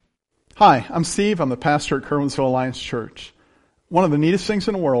Hi, I'm Steve. I'm the pastor at Curwensville Alliance Church. One of the neatest things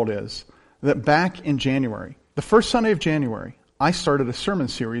in the world is that back in January, the first Sunday of January, I started a sermon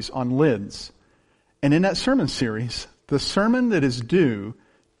series on lids. And in that sermon series, the sermon that is due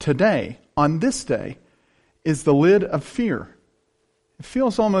today, on this day, is the lid of fear. It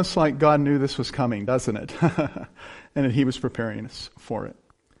feels almost like God knew this was coming, doesn't it? And that He was preparing us for it.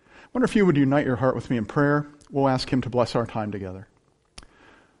 I wonder if you would unite your heart with me in prayer. We'll ask Him to bless our time together.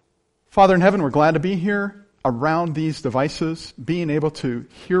 Father in heaven, we're glad to be here around these devices, being able to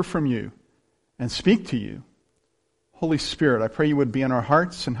hear from you and speak to you. Holy Spirit, I pray you would be in our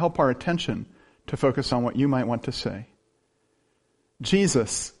hearts and help our attention to focus on what you might want to say.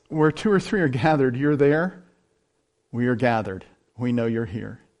 Jesus, where two or three are gathered, you're there. We are gathered. We know you're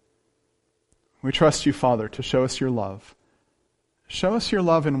here. We trust you, Father, to show us your love. Show us your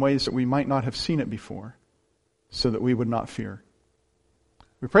love in ways that we might not have seen it before, so that we would not fear.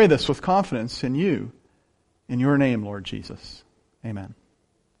 We pray this with confidence in you, in your name, Lord Jesus. Amen.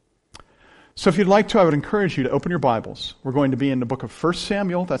 So if you'd like to, I would encourage you to open your Bibles. We're going to be in the book of 1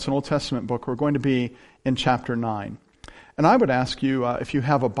 Samuel. That's an Old Testament book. We're going to be in chapter 9. And I would ask you, if you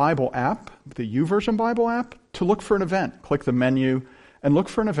have a Bible app, the YouVersion Bible app, to look for an event. Click the menu and look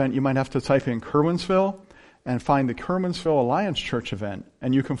for an event. You might have to type in Curwensville and find the Curwensville Alliance Church event,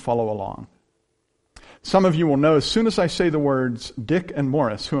 and you can follow along. Some of you will know as soon as I say the words Dick and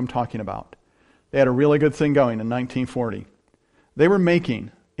Morris who I'm talking about. They had a really good thing going in 1940. They were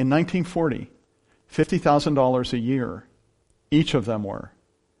making, in 1940, $50,000 a year. Each of them were.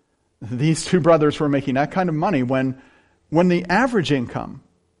 These two brothers were making that kind of money when the average income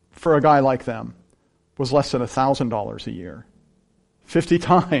for a guy like them was less than $1,000 a year. 50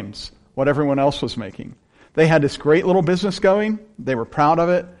 times what everyone else was making. They had this great little business going. They were proud of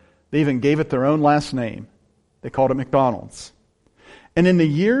it. They even gave it their own last name. They called it McDonald's. And in the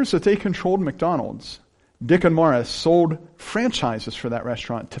years that they controlled McDonald's, Dick and Morris sold franchises for that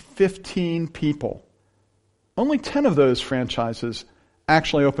restaurant to 15 people. Only 10 of those franchises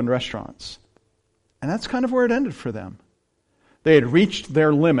actually opened restaurants. And that's kind of where it ended for them. They had reached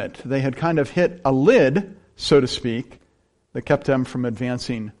their limit. They had kind of hit a lid, so to speak, that kept them from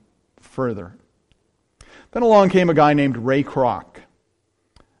advancing further. Then along came a guy named Ray Kroc.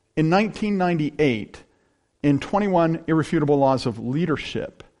 In 1998, in 21 Irrefutable Laws of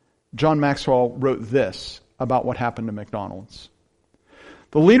Leadership, John Maxwell wrote this about what happened to McDonald's.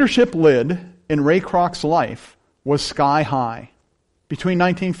 The leadership lid in Ray Kroc's life was sky high. Between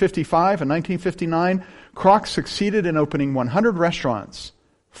 1955 and 1959, Kroc succeeded in opening 100 restaurants.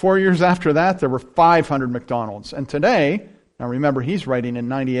 4 years after that, there were 500 McDonald's. And today, now remember he's writing in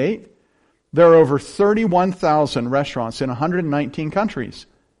 98, there are over 31,000 restaurants in 119 countries.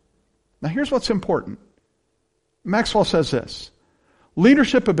 Now here's what's important. Maxwell says this: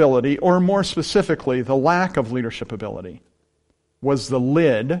 leadership ability, or more specifically, the lack of leadership ability, was the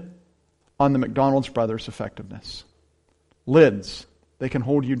lid on the McDonald's brothers' effectiveness. Lids, they can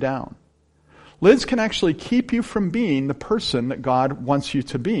hold you down. Lids can actually keep you from being the person that God wants you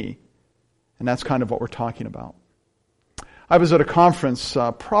to be. And that's kind of what we're talking about. I was at a conference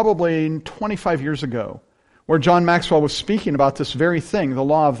probably 25 years ago where John Maxwell was speaking about this very thing, the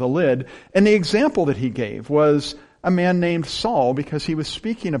law of the lid. And the example that he gave was a man named Saul, because he was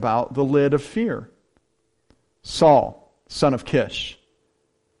speaking about the lid of fear. Saul, son of Kish.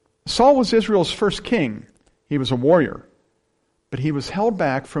 Saul was Israel's first king. He was a warrior. But he was held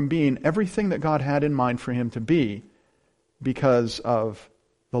back from being everything that God had in mind for him to be because of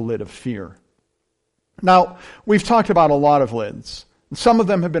the lid of fear. Now, we've talked about a lot of lids. Some of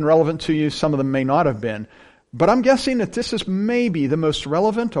them have been relevant to you, some of them may not have been. But I'm guessing that this is maybe the most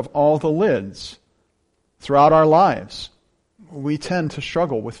relevant of all the lids. Throughout our lives, we tend to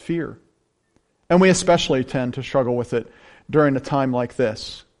struggle with fear. And we especially tend to struggle with it during a time like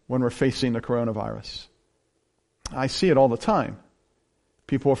this, when we're facing the coronavirus. I see it all the time.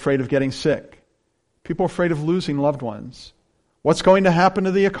 People afraid of getting sick. People afraid of losing loved ones. What's going to happen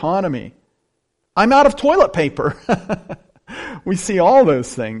to the economy? I'm out of toilet paper. We see all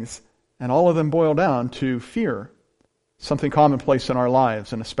those things, and all of them boil down to fear, something commonplace in our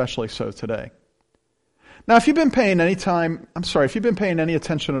lives, and especially so today. Now, if you've been paying any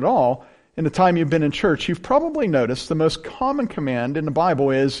attention at all in the time you've been in church, you've probably noticed the most common command in the Bible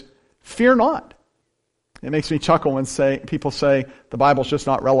is, fear not. It makes me chuckle when people say the Bible's just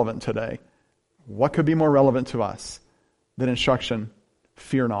not relevant today. What could be more relevant to us than instruction,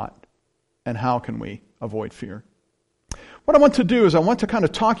 fear not? And how can we avoid fear? What I want to do is I want to kind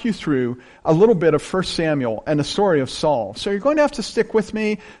of talk you through a little bit of 1 Samuel and the story of Saul. So you're going to have to stick with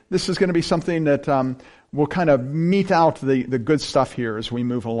me. This is going to be something that we'll kind of mete out the good stuff here as we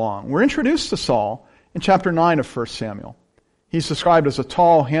move along. We're introduced to Saul in chapter 9 of 1 Samuel. He's described as a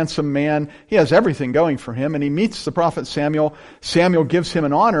tall, handsome man. He has everything going for him, and he meets the prophet Samuel. Samuel gives him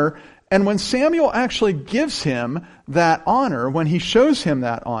an honor, and when Samuel actually gives him that honor, when he shows him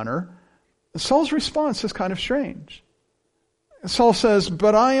that honor, Saul's response is kind of strange. Saul says,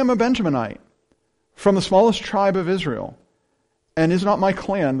 "But I am a Benjaminite from the smallest tribe of Israel, and is not my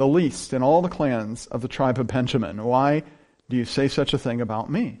clan the least in all the clans of the tribe of Benjamin? Why do you say such a thing about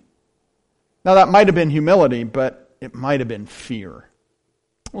me?" Now that might have been humility, but it might have been fear.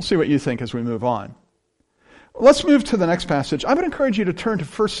 We'll see what you think as we move on. Let's move to the next passage. I would encourage you to turn to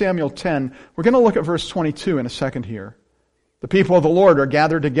 1 Samuel 10. We're going to look at verse 22 in a second here. The people of the Lord are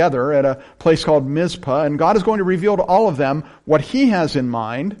gathered together at a place called Mizpah, and God is going to reveal to all of them what He has in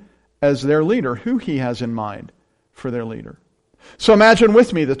mind as their leader, who He has in mind for their leader. So imagine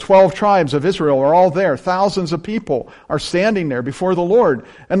with me, the 12 tribes of Israel are all there. Thousands of people are standing there before the Lord.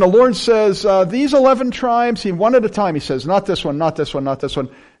 And the Lord says, these 11 tribes, one at a time, He says, not this one, not this one, not this one,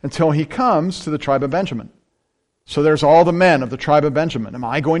 until He comes to the tribe of Benjamin. So there's all the men of the tribe of Benjamin. Am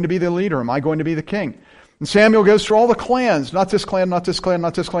I going to be the leader? Am I going to be the king? And Samuel goes through all the clans, not this clan, not this clan,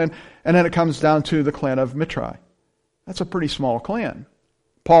 not this clan, and then it comes down to the clan of Mitrai. That's a pretty small clan.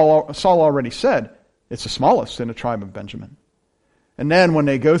 Saul already said it's the smallest in the tribe of Benjamin. And then when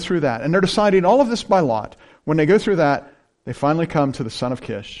they go through that, and they're deciding all of this by lot, when they go through that, they finally come to the son of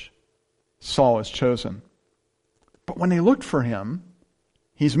Kish. Saul is chosen. But when they looked for him,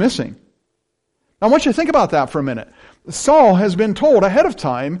 he's missing. Now I want you to think about that for a minute. Saul has been told ahead of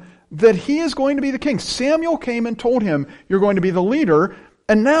time that he is going to be the king. Samuel came and told him, you're going to be the leader,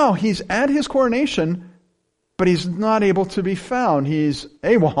 and now he's at his coronation, but he's not able to be found. He's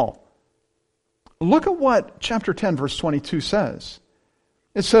AWOL. Look at what chapter 10, verse 22 says.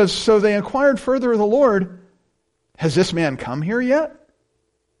 It says, so they inquired further of the Lord, has this man come here yet?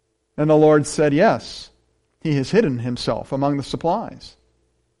 And the Lord said, yes, he has hidden himself among the supplies.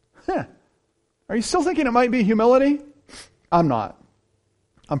 Are you still thinking it might be humility? I'm not.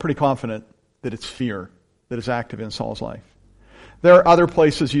 I'm pretty confident that it's fear that is active in Saul's life. There are other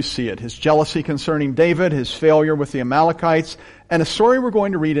places you see it. His jealousy concerning David, his failure with the Amalekites, and a story we're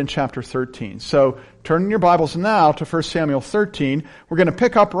going to read in chapter 13. So turn in your Bibles now to 1 Samuel 13. We're going to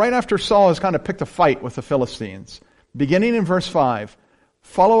pick up right after Saul has kind of picked a fight with the Philistines. Beginning in verse 5,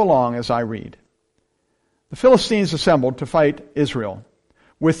 follow along as I read. The Philistines assembled to fight Israel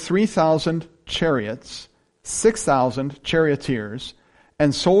with 3,000 chariots, 6,000 charioteers,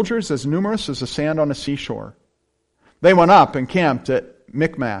 and soldiers as numerous as the sand on the seashore. They went up and camped at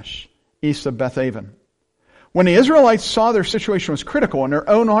Michmash, east of Bethaven. When the Israelites saw their situation was critical and their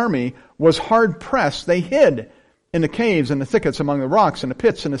own army was hard pressed, they hid in the caves and the thickets among the rocks and the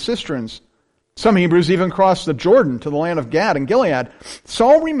pits and the cisterns. Some Hebrews even crossed the Jordan to the land of Gad and Gilead.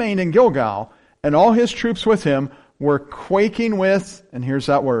 Saul remained in Gilgal, and all his troops with him were quaking with, and here's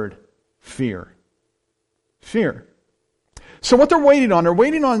that word, fear. Fear. So what they're waiting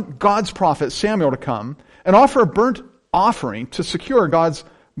on God's prophet Samuel to come and offer a burnt offering to secure God's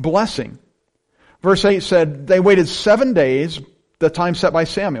blessing. Verse 8 said, they waited 7 days, the time set by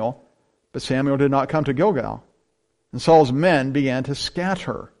Samuel, but Samuel did not come to Gilgal. And Saul's men began to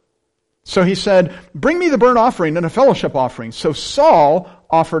scatter. So he said, bring me the burnt offering and a fellowship offering. So Saul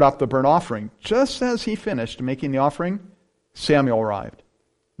offered up the burnt offering. Just as he finished making the offering, Samuel arrived.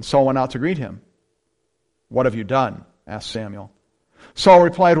 And Saul went out to greet him. What have you done? Asked Samuel. Saul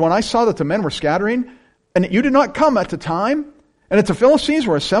replied, when I saw that the men were scattering, and that you did not come at the time, and that the Philistines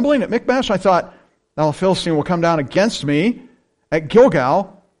were assembling at Michmash, I thought, now the Philistine will come down against me at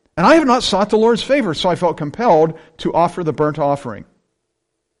Gilgal, and I have not sought the Lord's favor, so I felt compelled to offer the burnt offering.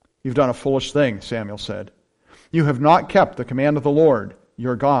 You've done a foolish thing, Samuel said. You have not kept the command of the Lord,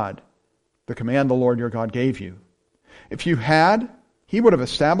 your God, the command the Lord your God gave you. If you had, He would have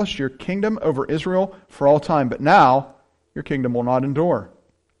established your kingdom over Israel for all time, but now your kingdom will not endure.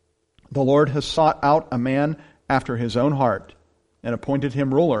 The Lord has sought out a man after His own heart and appointed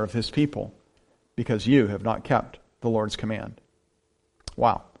him ruler of His people, because you have not kept the Lord's command.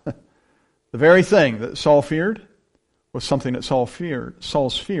 Wow. The very thing that Saul feared was something that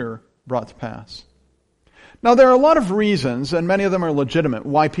Saul's fear brought to pass. Now, there are a lot of reasons, and many of them are legitimate,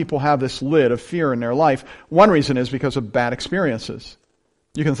 why people have this lid of fear in their life. One reason is because of bad experiences.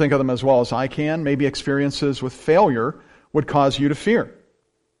 You can think of them as well as I can. Maybe experiences with failure would cause you to fear.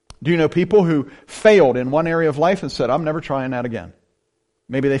 Do you know people who failed in one area of life and said, I'm never trying that again?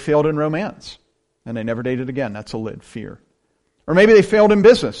 Maybe they failed in romance and they never dated again. That's a lid, fear. Or maybe they failed in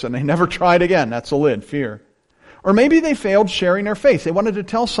business and they never tried again. That's a lid, fear. Or maybe they failed sharing their faith. They wanted to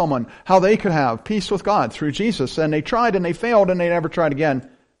tell someone how they could have peace with God through Jesus, and they tried and they failed and they never tried again.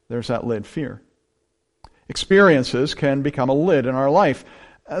 There's that lid, fear. Experiences can become a lid in our life.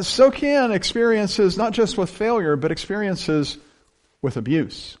 So can experiences not just with failure, but experiences with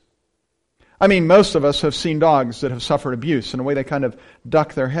abuse. I mean, most of us have seen dogs that have suffered abuse in a way they kind of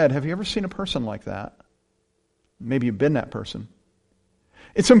duck their head. Have you ever seen a person like that? Maybe you've been that person.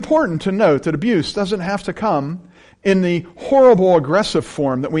 It's important to note that abuse doesn't have to come in the horrible, aggressive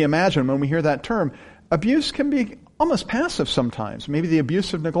form that we imagine when we hear that term. Abuse can be almost passive sometimes, maybe the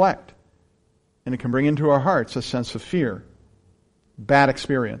abuse of neglect. And it can bring into our hearts a sense of fear, bad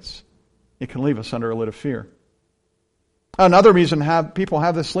experience. It can leave us under a lid of fear. Another reason people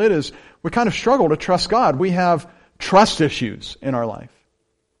have this lid is we kind of struggle to trust God. We have trust issues in our life.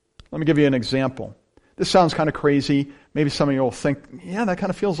 Let me give you an example. This sounds kind of crazy. Maybe some of you will think, yeah, that kind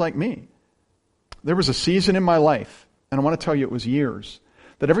of feels like me. There was a season in my life, and I want to tell you it was years,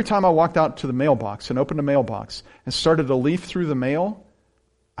 that every time I walked out to the mailbox and opened the mailbox and started to leaf through the mail,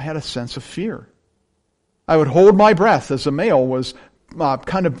 I had a sense of fear. I would hold my breath as the mail was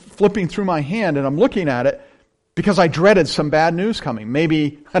kind of flipping through my hand, and I'm looking at it because I dreaded some bad news coming.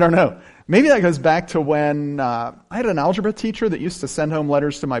 Maybe, I don't know, maybe that goes back to when I had an algebra teacher that used to send home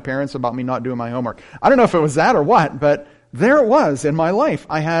letters to my parents about me not doing my homework. I don't know if it was that or what, but there it was in my life.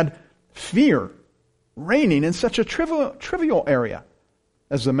 I had fear reigning in such a trivial area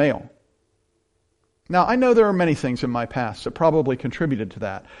as the mail. Now, I know there are many things in my past that probably contributed to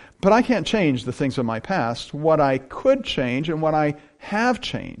that, but I can't change the things in my past. What I could change and what I have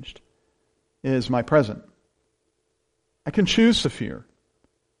changed is my present. I can choose to fear,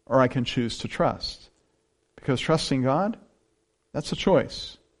 or I can choose to trust. Because trusting God, that's a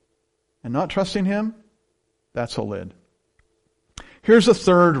choice. And not trusting Him, that's a lid. Here's a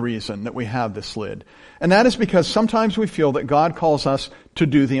third reason that we have this lid. And that is because sometimes we feel that God calls us to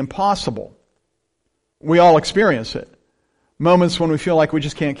do the impossible. We all experience it. Moments when we feel like we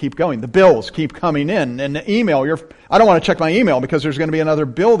just can't keep going. The bills keep coming in, and the email, I don't want to check my email because there's going to be another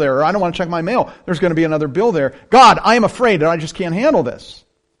bill there, or I don't want to check my mail, there's going to be another bill there. God, I am afraid that I just can't handle this.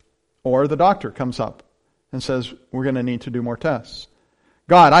 Or the doctor comes up and says, we're going to need to do more tests.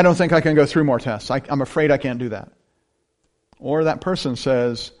 God, I don't think I can go through more tests. I'm afraid I can't do that. Or that person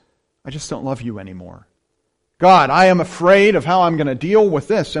says, I just don't love you anymore. God, I am afraid of how I'm going to deal with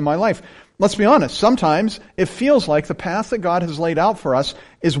this in my life. Let's be honest, sometimes it feels like the path that God has laid out for us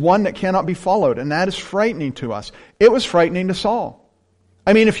is one that cannot be followed, and that is frightening to us. It was frightening to Saul.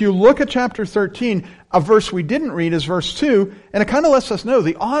 I mean, if you look at chapter 13, a verse we didn't read is verse 2, and it kind of lets us know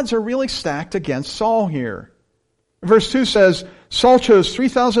the odds are really stacked against Saul here. Verse 2 says, Saul chose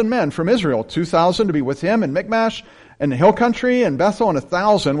 3,000 men from Israel, 2,000 to be with him in Michmash, and the hill country, and Bethel, and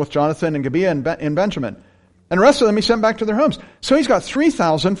 1,000 with Jonathan and Gibeah and Benjamin. And the rest of them he sent back to their homes. So he's got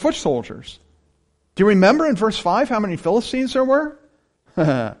 3,000 foot soldiers. Do you remember in verse 5 how many Philistines there were?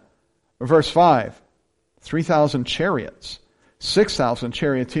 Verse 5, 3,000 chariots, 6,000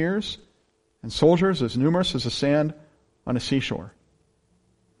 charioteers, and soldiers as numerous as the sand on a seashore.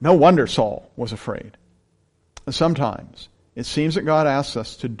 No wonder Saul was afraid. And sometimes it seems that God asks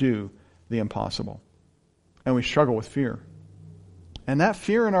us to do the impossible. And we struggle with fear. And that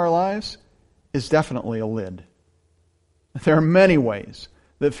fear in our lives is definitely a lid. There are many ways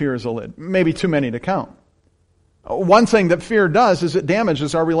that fear is a lid. Maybe too many to count. One thing that fear does is it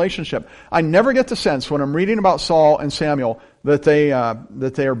damages our relationship. I never get the sense when I'm reading about Saul and Samuel that they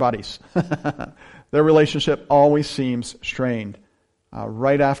are buddies. Their relationship always seems strained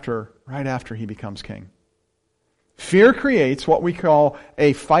right after he becomes king. Fear creates what we call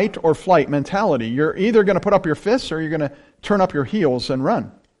a fight or flight mentality. You're either going to put up your fists or you're going to turn up your heels and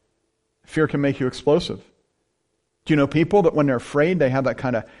run. Fear can make you explosive. Do you know people that when they're afraid, they have that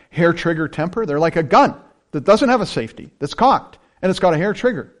kind of hair trigger temper? They're like a gun that doesn't have a safety, that's cocked, and it's got a hair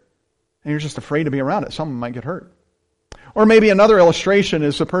trigger. And you're just afraid to be around it. Someone might get hurt. Or maybe another illustration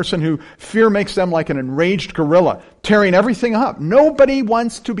is the person who fear makes them like an enraged gorilla, tearing everything up. Nobody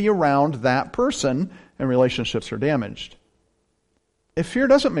wants to be around that person, and relationships are damaged. If fear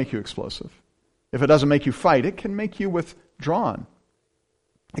doesn't make you explosive, if it doesn't make you fight, it can make you withdrawn.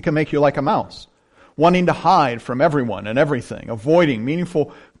 It can make you like a mouse, wanting to hide from everyone and everything, avoiding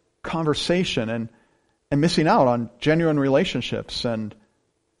meaningful conversation and missing out on genuine relationships and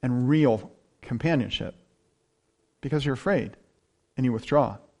real companionship. Because you're afraid and you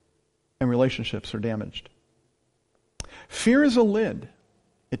withdraw and relationships are damaged. Fear is a lid.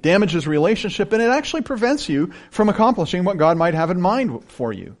 It damages relationship and it actually prevents you from accomplishing what God might have in mind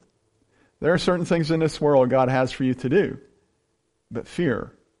for you. There are certain things in this world God has for you to do, but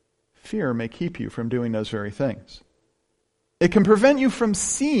fear Fear may keep you from doing those very things. It can prevent you from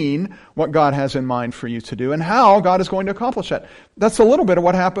seeing what God has in mind for you to do and how God is going to accomplish that. That's a little bit of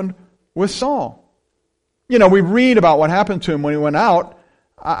what happened with Saul. We read about what happened to him when he went out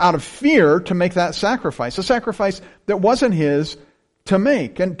of fear to make that sacrifice, a sacrifice that wasn't his to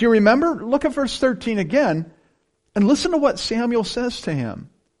make. And do you remember? Look at verse 13 again and listen to what Samuel says to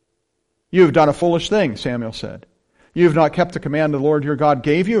him. You have done a foolish thing, Samuel said. You have not kept the command the Lord your God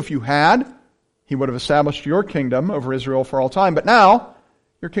gave you. If you had, He would have established your kingdom over Israel for all time. But now,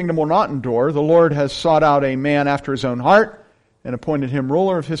 your kingdom will not endure. The Lord has sought out a man after His own heart and appointed him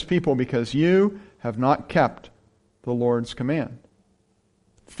ruler of His people because you have not kept the Lord's command.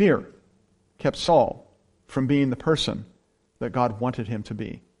 Fear kept Saul from being the person that God wanted him to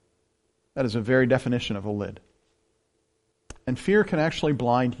be. That is a very definition of a lid. And fear can actually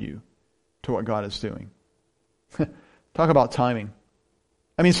blind you to what God is doing. Talk about timing.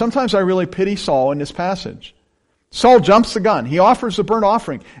 Sometimes I really pity Saul in this passage. Saul jumps the gun. He offers the burnt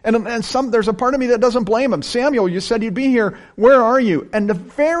offering. And there's a part of me that doesn't blame him. Samuel, you said you'd be here. Where are you? And the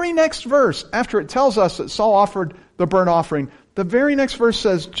very next verse, after it tells us that Saul offered the burnt offering, the very next verse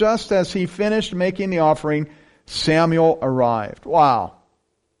says, just as he finished making the offering, Samuel arrived. Wow.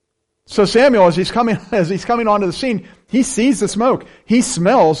 So Samuel, as he's coming onto the scene, he sees the smoke. He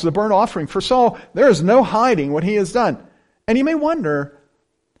smells the burnt offering. For Saul, there is no hiding what he has done. And you may wonder,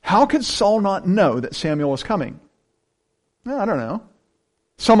 how could Saul not know that Samuel was coming? Well, I don't know.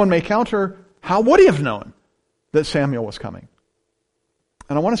 Someone may counter, how would he have known that Samuel was coming?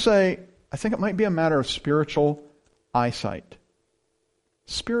 And I want to say, I think it might be a matter of spiritual eyesight.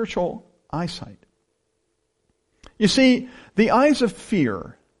 Spiritual eyesight. You see, the eyes of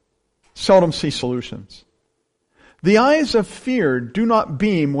fear seldom see solutions. The eyes of fear do not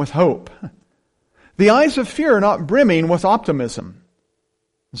beam with hope. The eyes of fear are not brimming with optimism.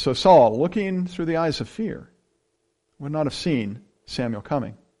 And so Saul, looking through the eyes of fear, would not have seen Samuel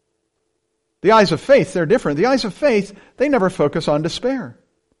coming. The eyes of faith, they're different. The eyes of faith, they never focus on despair.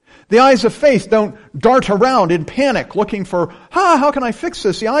 The eyes of faith don't dart around in panic looking for, how can I fix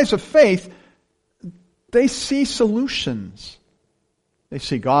this? The eyes of faith, they see solutions. They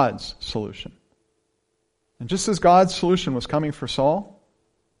see God's solution. And just as God's solution was coming for Saul,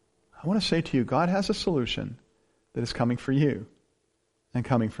 I want to say to you, God has a solution that is coming for you and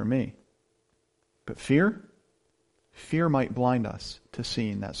coming for me. But fear might blind us to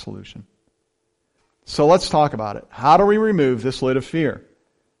seeing that solution. So let's talk about it. How do we remove this lid of fear?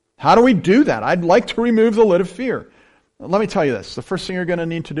 How do we do that? I'd like to remove the lid of fear. Let me tell you this. The first thing you're going to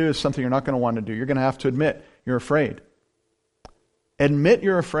need to do is something you're not going to want to do. You're going to have to admit you're afraid. Admit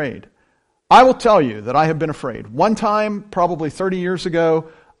you're afraid. I will tell you that I have been afraid. One time, probably 30 years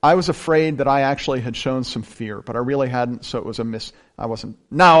ago, I was afraid that I actually had shown some fear, but I really hadn't, so it was a miss.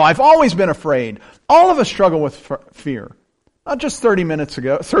 No, I've always been afraid. All of us struggle with fear. Not just 30 years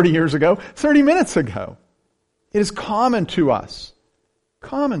ago, 30 minutes ago. It is common to us.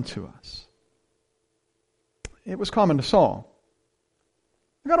 Common to us. It was common to Saul.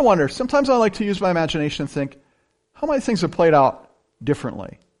 I've got to wonder, sometimes I like to use my imagination and think, how might things have played out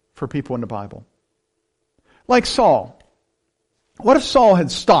differently for people in the Bible? Like Saul. What if Saul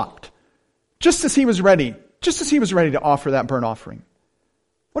had stopped just as he was ready to offer that burnt offering?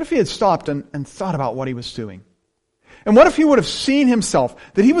 What if he had stopped and thought about what he was doing? And what if he would have seen himself,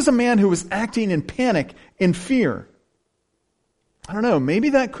 that he was a man who was acting in panic, in fear? I don't know, maybe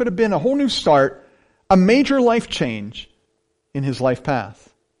that could have been a whole new start, a major life change in his life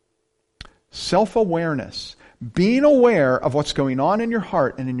path. Self-awareness, being aware of what's going on in your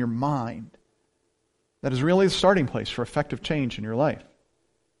heart and in your mind, that is really the starting place for effective change in your life.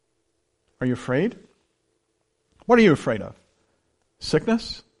 Are you afraid? What are you afraid of?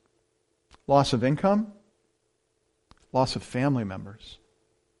 Sickness? Loss of income? Loss of family members?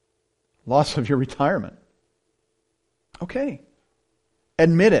 Loss of your retirement? Okay.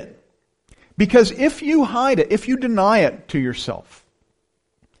 Admit it. Because if you hide it, if you deny it to yourself,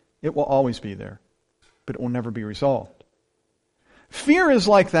 it will always be there, but it will never be resolved. Fear is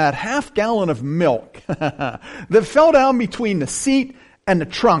like that half-gallon of milk that fell down between the seat and the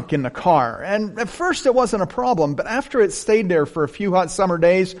trunk in the car. And at first it wasn't a problem, but after it stayed there for a few hot summer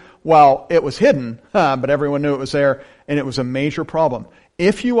days, well, it was hidden, but everyone knew it was there, and it was a major problem.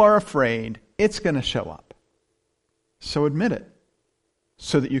 If you are afraid, it's going to show up. So admit it,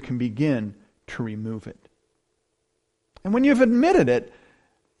 so that you can begin to remove it. And when you've admitted it,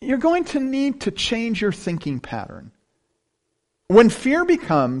 you're going to need to change your thinking pattern. When fear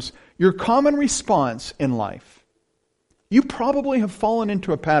becomes your common response in life, you probably have fallen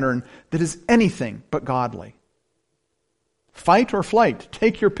into a pattern that is anything but godly. Fight or flight,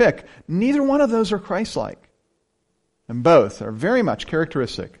 take your pick. Neither one of those are Christ-like. And both are very much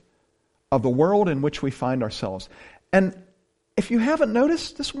characteristic of the world in which we find ourselves. And if you haven't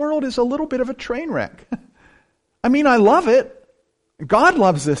noticed, this world is a little bit of a train wreck. I mean, I love it. God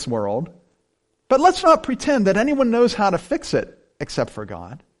loves this world. But let's not pretend that anyone knows how to fix it except for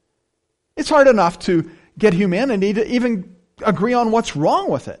God. It's hard enough to get humanity to even agree on what's wrong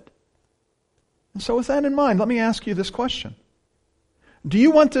with it. And so with that in mind, let me ask you this question. Do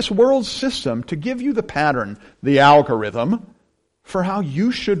you want this world system to give you the pattern, the algorithm, for how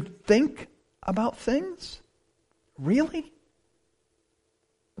you should think about things? Really?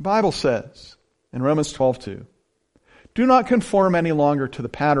 The Bible says in Romans 12:2, do not conform any longer to the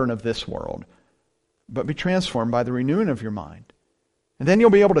pattern of this world, but be transformed by the renewing of your mind. And then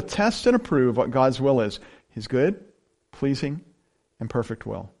you'll be able to test and approve what God's will is, His good, pleasing, and perfect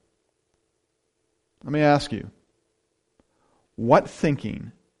will. Let me ask you, what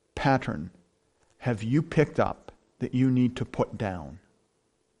thinking pattern have you picked up that you need to put down?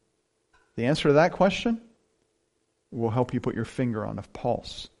 The answer to that question will help you put your finger on a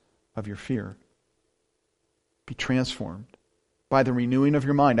pulse of your fear. Be transformed by the renewing of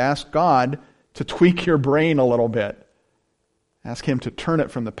your mind. Ask God to tweak your brain a little bit. Ask Him to turn it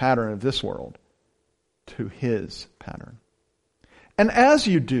from the pattern of this world to His pattern. And as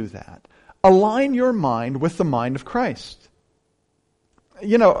you do that, align your mind with the mind of Christ.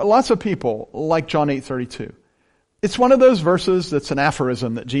 You know, lots of people like John 8:32. It's one of those verses that's an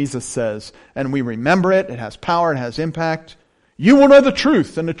aphorism that Jesus says, and we remember it. It has power. It has impact. You will know the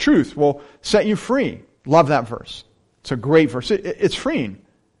truth, and the truth will set you free. Love that verse. It's a great verse. It's freeing.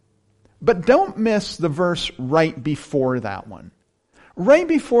 But don't miss the verse right before that one. Right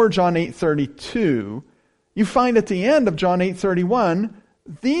before John 8:32, you find at the end of John 8:31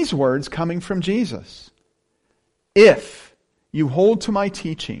 these words coming from Jesus. If you hold to my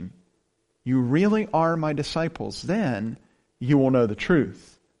teaching, you really are my disciples, then you will know the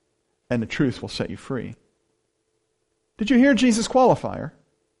truth, and the truth will set you free. Did you hear Jesus' qualifier?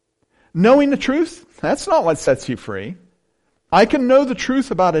 Knowing the truth, that's not what sets you free. I can know the truth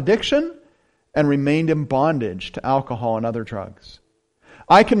about addiction and remain in bondage to alcohol and other drugs.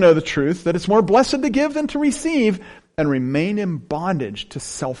 I can know the truth that it's more blessed to give than to receive and remain in bondage to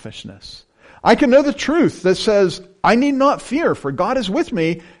selfishness. I can know the truth that says, I need not fear, for God is with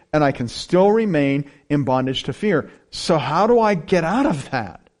me, and I can still remain in bondage to fear. So how do I get out of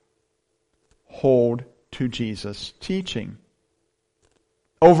that? Hold to Jesus' teaching.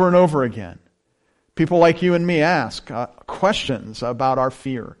 Over and over again, people like you and me ask questions about our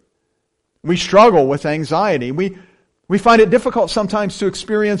fear. We struggle with anxiety. We find it difficult sometimes to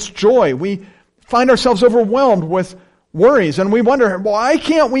experience joy. We find ourselves overwhelmed with worries, and we wonder, why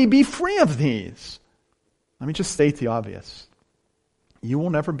can't we be free of these? Let me just state the obvious. You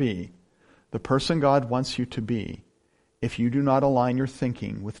will never be the person God wants you to be if you do not align your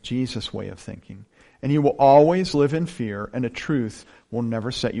thinking with Jesus' way of thinking. And you will always live in fear, and the truth will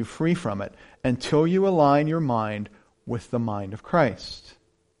never set you free from it until you align your mind with the mind of Christ.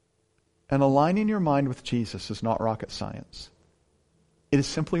 And aligning your mind with Jesus is not rocket science. It is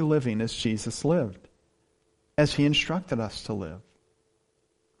simply living as Jesus lived, as He instructed us to live.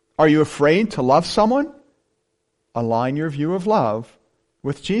 Are you afraid to love someone? Align your view of love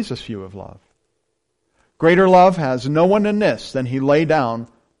with Jesus' view of love. Greater love has no one than this, than He lay down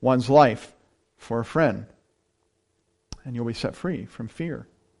one's life for a friend. And you'll be set free from fear.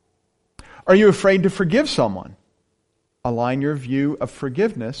 Are you afraid to forgive someone? Align your view of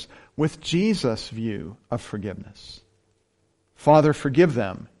forgiveness with Jesus' view of forgiveness. Father, forgive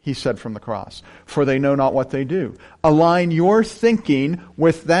them, He said from the cross, for they know not what they do. Align your thinking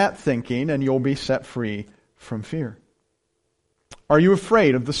with that thinking, and you'll be set free from fear. Are you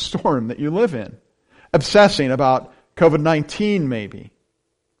afraid of the storm that you live in? Obsessing about COVID-19 maybe?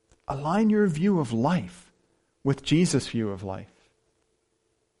 Align your view of life with Jesus' view of life.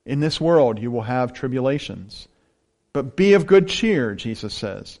 In this world you will have tribulations, but be of good cheer, Jesus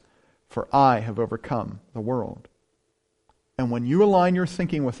says, for I have overcome the world. And when you align your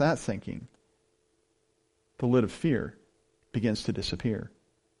thinking with that thinking, the lid of fear begins to disappear.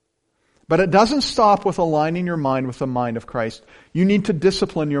 But it doesn't stop with aligning your mind with the mind of Christ. You need to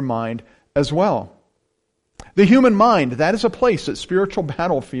discipline your mind as well. The human mind, that is a place that spiritual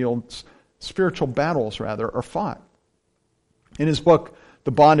battles are fought. In his book,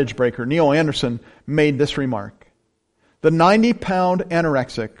 The Bondage Breaker, Neil Anderson made this remark. The 90-pound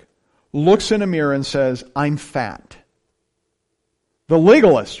anorexic looks in a mirror and says, I'm fat. The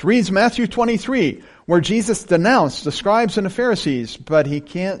legalist reads Matthew 23, where Jesus denounced the scribes and the Pharisees, but he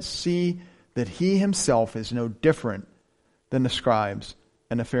can't see that he himself is no different than the scribes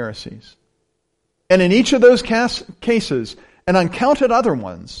and the Pharisees. And in each of those cases, and uncounted other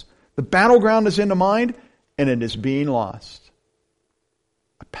ones, the battleground is in the mind, and it is being lost.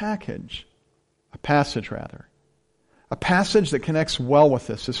 A passage that connects well with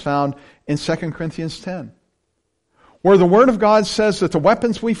this is found in 2 Corinthians 10, where the Word of God says that the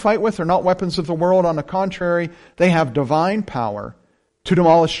weapons we fight with are not weapons of the world. On the contrary, they have divine power to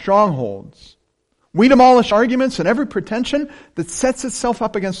demolish strongholds. We demolish arguments and every pretension that sets itself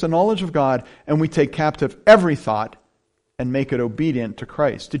up against the knowledge of God, and we take captive every thought and make it obedient to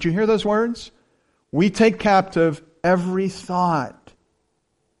Christ. Did you hear those words? We take captive every thought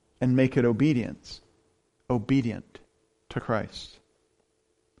and make it obedient to Christ.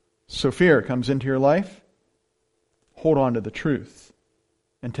 So fear comes into your life. Hold on to the truth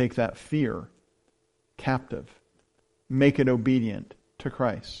and take that fear captive. Make it obedient to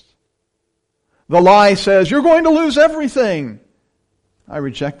Christ. The lie says, you're going to lose everything. I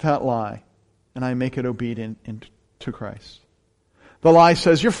reject that lie and I make it obedient to Christ. The lie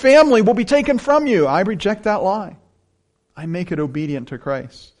says, your family will be taken from you. I reject that lie. I make it obedient to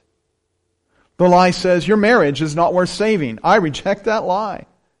Christ. The lie says, your marriage is not worth saving. I reject that lie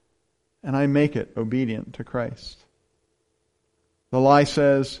and I make it obedient to Christ. The lie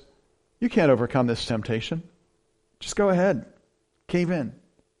says, you can't overcome this temptation. Just go ahead. Cave in.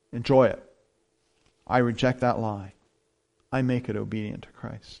 Enjoy it. I reject that lie. I make it obedient to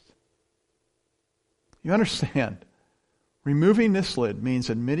Christ. You understand? Removing this lid means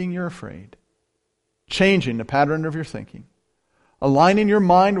admitting you're afraid, changing the pattern of your thinking, aligning your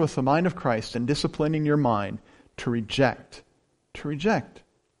mind with the mind of Christ, and disciplining your mind to reject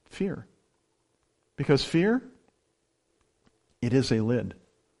fear. Because fear, it is a lid.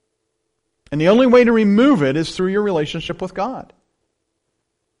 And the only way to remove it is through your relationship with God.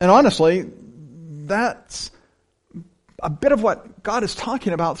 And honestly, that's a bit of what God is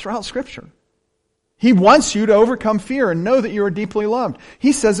talking about throughout Scripture. He wants you to overcome fear and know that you are deeply loved.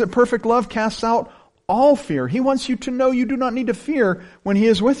 He says that perfect love casts out all fear. He wants you to know you do not need to fear when He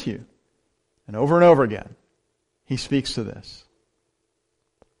is with you. And over again, He speaks to this.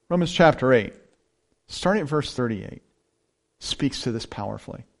 Romans chapter 8, starting at verse 38, speaks to this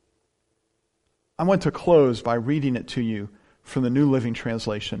powerfully. I want to close by reading it to you from the New Living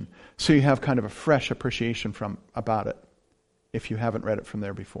Translation so you have kind of a fresh appreciation about it if you haven't read it from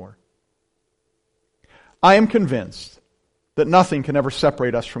there before. I am convinced that nothing can ever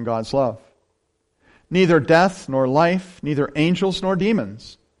separate us from God's love. Neither death nor life, neither angels nor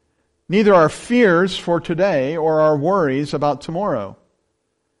demons, neither our fears for today or our worries about tomorrow.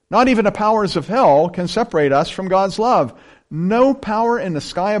 Not even the powers of hell can separate us from God's love. No power in the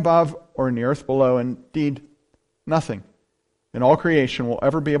sky above or in the earth below, indeed nothing in all creation will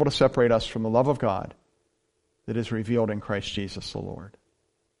ever be able to separate us from the love of God that is revealed in Christ Jesus the Lord.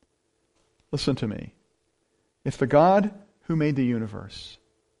 Listen to me. If the God who made the universe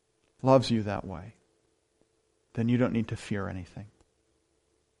loves you that way, then you don't need to fear anything.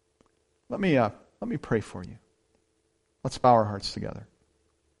 Let me pray for you. Let's bow our hearts together.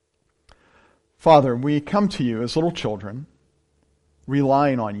 Father, we come to you as little children,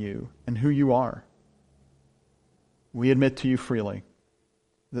 relying on you and who you are. We admit to you freely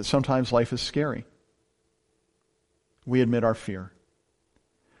that sometimes life is scary. We admit our fear.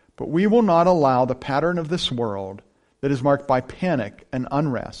 But we will not allow the pattern of this world that is marked by panic and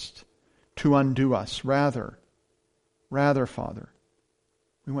unrest to undo us. Rather, Father,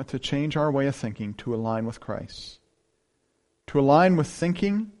 we want to change our way of thinking to align with Christ. To align with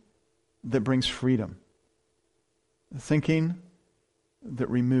thinking that brings freedom. Thinking that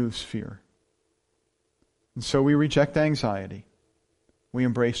removes fear. And so we reject anxiety. We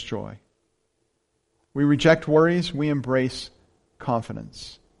embrace joy. We reject worries. We embrace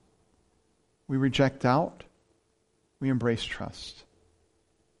confidence. We reject doubt. We embrace trust.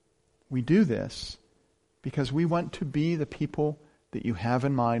 We do this because we want to be the people that you have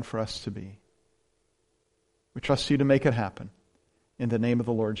in mind for us to be. We trust you to make it happen. In the name of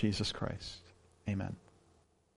the Lord Jesus Christ. Amen.